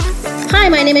Hi,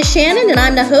 my name is Shannon, and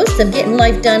I'm the host of Getting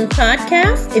Life Done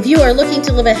podcast. If you are looking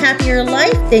to live a happier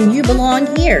life, then you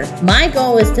belong here. My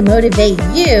goal is to motivate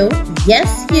you,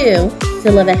 yes, you,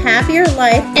 to live a happier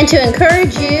life and to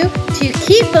encourage you to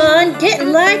keep on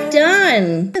getting life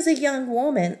done. As a young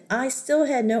woman, I still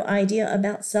had no idea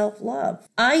about self-love.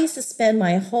 I used to spend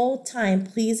my whole time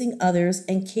pleasing others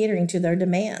and catering to their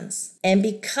demands. And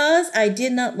because I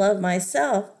did not love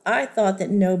myself, I thought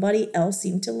that nobody else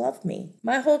seemed to love me.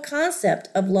 My whole concept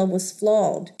of love was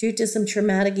flawed due to some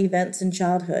traumatic events in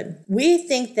childhood. We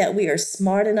think that we are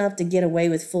smart enough to get away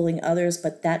with fooling others,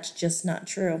 but that's just not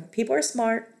true. People are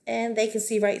smart and they can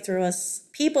see right through us.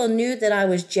 People knew that I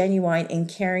was genuine in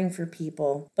caring for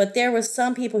people, but there were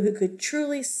some people who could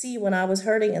truly see when I was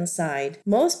hurting inside.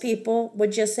 Most people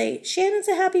would just say, Shannon's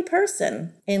a happy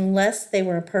person, unless they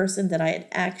were a person that I had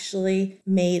actually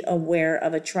made aware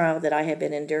of a trial that I had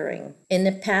been enduring. In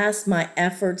the past, my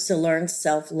efforts to learn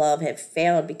self-love have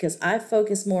failed because I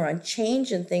focused more on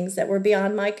changing things that were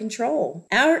beyond my control.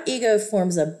 Our ego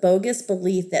forms a bogus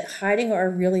belief that hiding our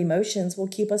real emotions will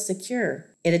keep us secure.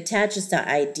 It attaches to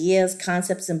ideas,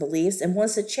 concepts, and beliefs and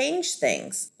wants to change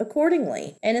things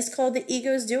accordingly. And it's called the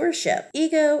ego's doership.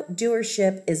 Ego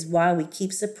doership is why we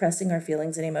keep suppressing our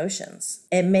feelings and emotions.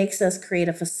 It makes us create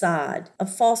a facade, a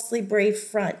falsely brave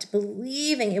front,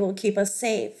 believing it will keep us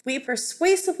safe. We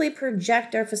persuasively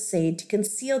project our facade to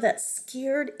conceal that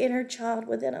scared inner child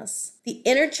within us. The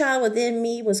inner child within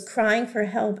me was crying for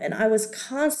help, and I was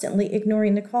constantly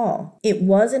ignoring the call. It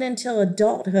wasn't until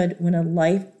adulthood when a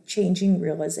life-changing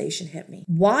realization hit me.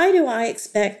 Why do I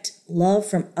expect love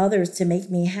from others to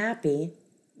make me happy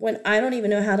when I don't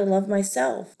even know how to love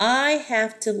myself? I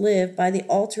have to live by the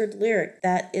altered lyric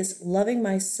that is, loving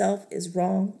myself is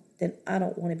wrong, then I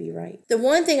don't want to be right. The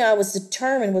one thing I was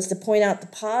determined was to point out the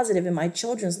positive in my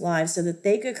children's lives so that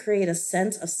they could create a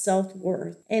sense of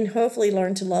self-worth and hopefully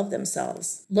learn to love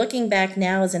themselves. Looking back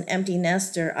now as an empty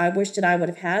nester, I wish that I would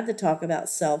have had to talk about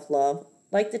self-love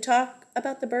like the talk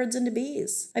about the birds and the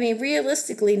bees. I mean,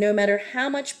 realistically, no matter how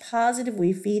much positive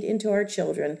we feed into our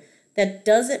children, that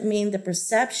doesn't mean the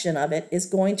perception of it is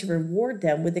going to reward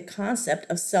them with the concept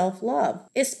of self-love,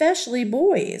 especially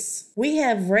boys. We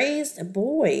have raised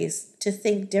boys to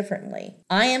think differently.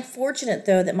 I am fortunate,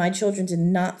 though, that my children did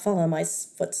not follow my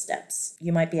footsteps.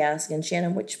 You might be asking,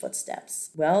 Shannon, which footsteps?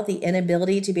 Well, the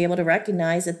inability to be able to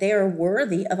recognize that they are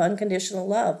worthy of unconditional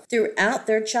love. Throughout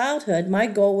their childhood, my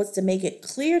goal was to make it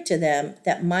clear to them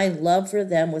that my love for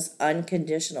them was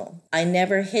unconditional. I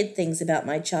never hid things about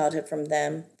my childhood from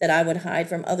them that I would hide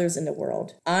from others in the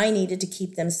world. I needed to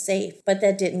keep them safe, but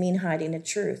that didn't mean hiding the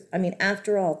truth. I mean,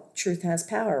 after all, truth has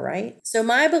power, right? So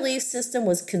my belief system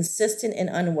was consistent and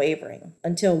unwavering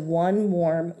until one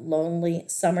warm, lonely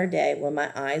summer day when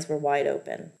my eyes were wide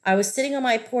open. I was sitting on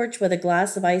my porch with a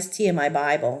glass of iced tea and my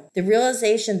Bible. The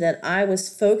realization that I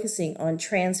was focusing on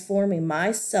transforming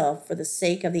myself for the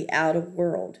sake of the outer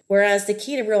world, whereas the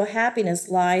key to real happiness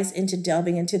lies into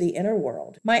delving into the inner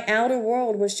world. My outer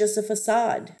world was just a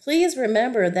facade. Please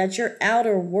remember that your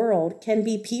outer world can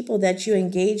be people that you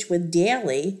engage with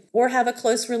daily or have a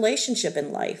close relationship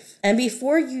in life. And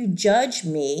before you judge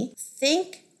me,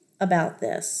 think about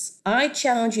this. I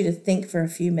challenge you to think for a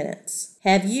few minutes.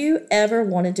 Have you ever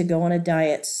wanted to go on a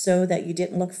diet so that you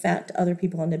didn't look fat to other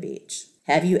people on the beach?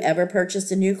 Have you ever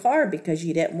purchased a new car because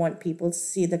you didn't want people to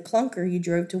see the clunker you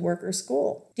drove to work or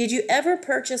school? Did you ever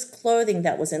purchase clothing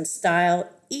that was in style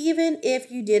even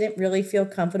if you didn't really feel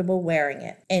comfortable wearing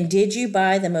it? And did you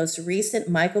buy the most recent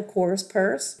Michael Kors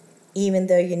purse even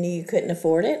though you knew you couldn't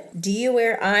afford it? Do you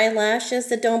wear eyelashes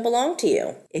that don't belong to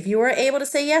you? If you were able to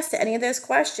say yes to any of those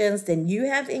questions, then you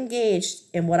have engaged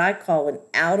in what I call an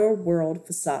outer world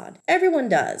facade. Everyone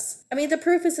does. I mean, the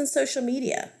proof is in social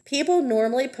media. People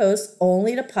normally post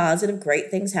only the positive,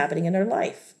 great things happening in their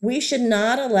life. We should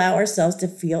not allow ourselves to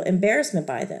feel embarrassment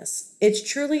by this. It's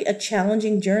truly a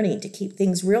challenging journey to keep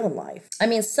things real in life. I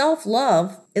mean,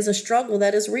 self-love is a struggle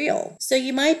that is real. So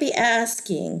you might be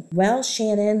asking, well,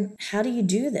 Shannon, how do you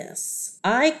do this?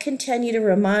 I continue to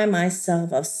remind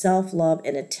myself of self-love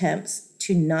in attempts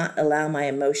to not allow my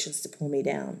emotions to pull me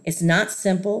down. It's not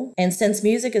simple, and since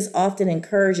music is often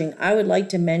encouraging, I would like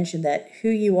to mention that Who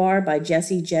You Are by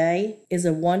Jessie J is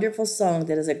a wonderful song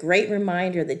that is a great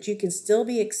reminder that you can still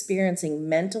be experiencing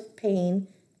mental pain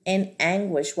and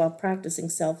anguish while practicing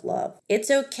self-love.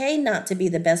 It's okay not to be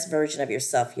the best version of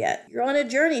yourself yet. You're on a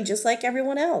journey just like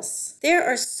everyone else. There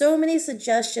are so many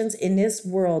suggestions in this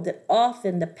world that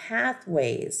often the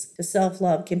pathways to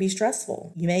self-love can be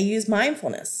stressful. You may use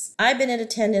mindfulness. I've been in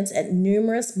attendance at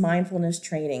numerous mindfulness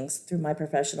trainings through my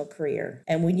professional career.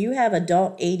 And when you have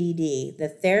adult ADD,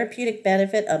 the therapeutic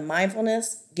benefit of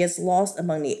mindfulness gets lost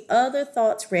among the other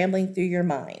thoughts rambling through your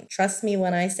mind. Trust me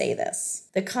when I say this.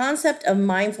 The concept of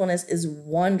mindfulness is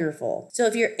wonderful. So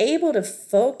if you're able to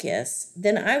focus,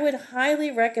 then I would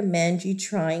highly recommend you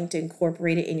trying to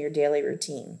incorporate it in your daily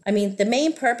routine. I mean, the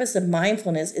main purpose of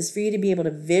mindfulness is for you to be able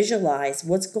to visualize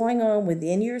what's going on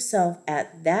within yourself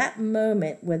at that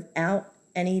moment without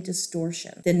any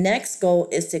distortion. The next goal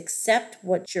is to accept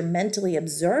what you're mentally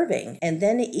observing, and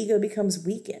then the ego becomes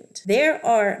weakened. There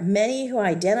are many who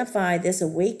identify this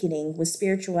awakening with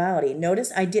spirituality.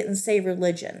 Notice I didn't say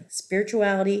religion.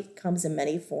 Spirituality comes in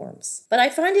many forms. But I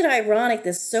find it ironic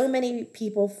that so many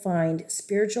people find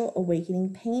spiritual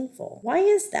awakening painful. Why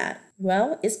is that?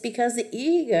 Well, it's because the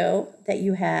ego that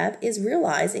you have is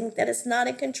realizing that it's not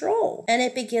in control and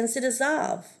it begins to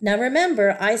dissolve. Now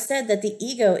remember, I said that the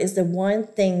ego is the one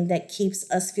thing that keeps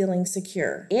us feeling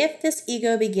secure. If this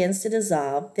ego begins to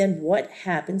dissolve, then what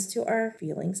happens to our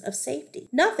feelings of safety?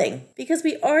 Nothing, because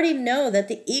we already know that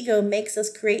the ego makes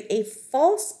us create a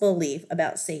false belief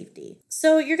about safety.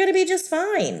 So you're going to be just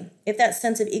fine if that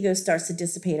sense of ego starts to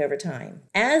dissipate over time.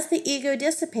 As the ego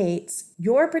dissipates,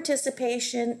 your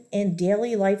participation in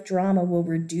daily life drama will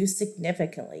reduce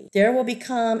significantly. There will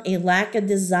become a lack of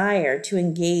desire to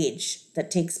engage that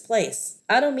takes place.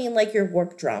 I don't mean like your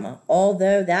work drama,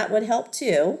 although that would help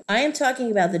too. I am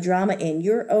talking about the drama in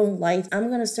your own life. I'm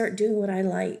going to start doing what I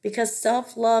like, because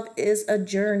self-love is a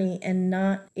journey and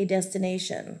not a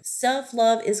destination.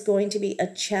 Self-love is going to be a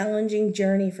challenging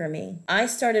journey for me. I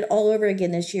started all over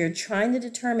again this year trying to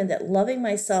determine that loving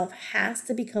myself has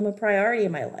to become a priority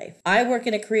in my life. I work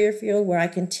in a career field where I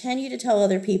continue to tell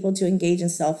other people to engage in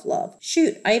self-love.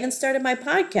 Shoot, I even started my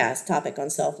podcast topic on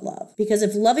self-love, because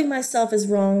if loving myself is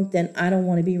wrong, then I don't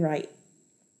want to be right.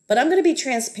 But I'm going to be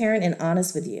transparent and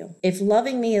honest with you. If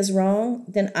loving me is wrong,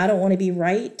 then I don't want to be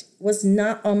right was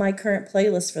not on my current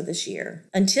playlist for this year.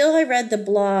 Until I read the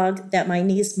blog that my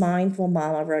niece Mindful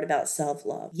Mama wrote about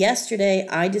self-love. Yesterday,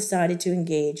 I decided to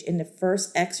engage in the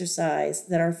first exercise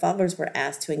that our followers were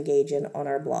asked to engage in on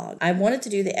our blog. I wanted to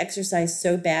do the exercise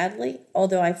so badly,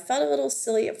 although I felt a little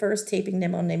silly at first taping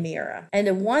them on the mirror. And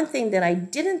the one thing that I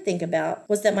didn't think about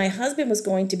was that my husband was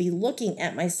going to be looking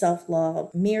at my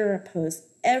self-love mirror post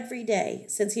every day,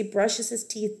 since he brushes his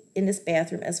teeth in this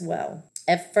bathroom as well.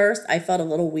 At first, I felt a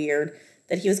little weird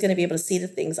that he was going to be able to see the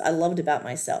things I loved about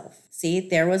myself. See,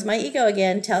 there was my ego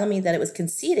again telling me that it was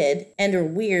conceited and or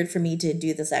weird for me to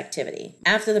do this activity.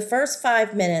 After the first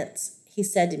 5 minutes, he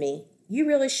said to me, "You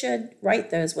really should write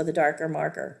those with a darker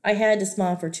marker." I had to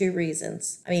smile for 2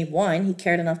 reasons. One, he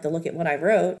cared enough to look at what I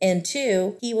wrote. And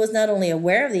 2, he was not only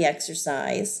aware of the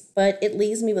exercise, but it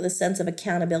leaves me with a sense of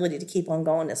accountability to keep on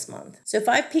going this month. So if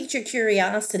I've piqued your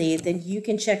curiosity, then you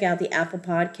can check out the Apple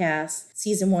Podcast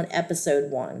Season 1, Episode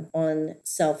 1 on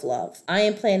self-love. I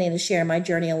am planning to share my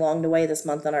journey along the way this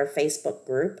month on our Facebook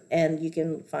group, and you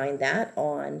can find that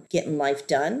on Getting Life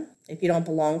Done. If you don't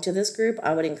belong to this group,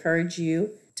 I would encourage you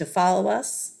to follow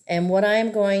us. And what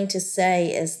I'm going to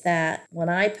say is that when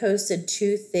I posted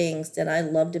 2 things that I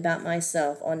loved about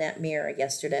myself on that mirror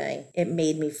yesterday, it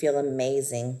made me feel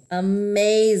amazing.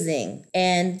 Amazing.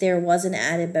 And there was an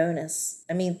added bonus.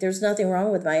 There's nothing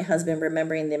wrong with my husband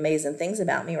remembering the amazing things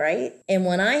about me, right? And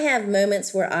when I have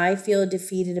moments where I feel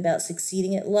defeated about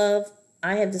succeeding at love,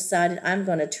 I have decided I'm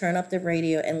going to turn up the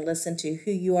radio and listen to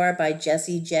Who You Are by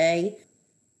Jessie J.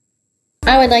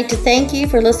 I would like to thank you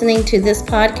for listening to this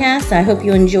podcast. I hope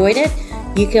you enjoyed it.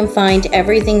 You can find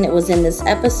everything that was in this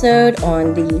episode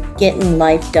on the Getting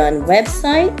Life Done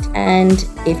website. And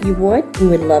if you would, we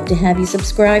would love to have you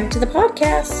subscribe to the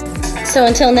podcast. So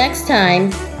until next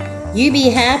time, you be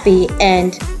happy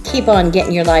and keep on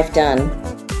getting your life done.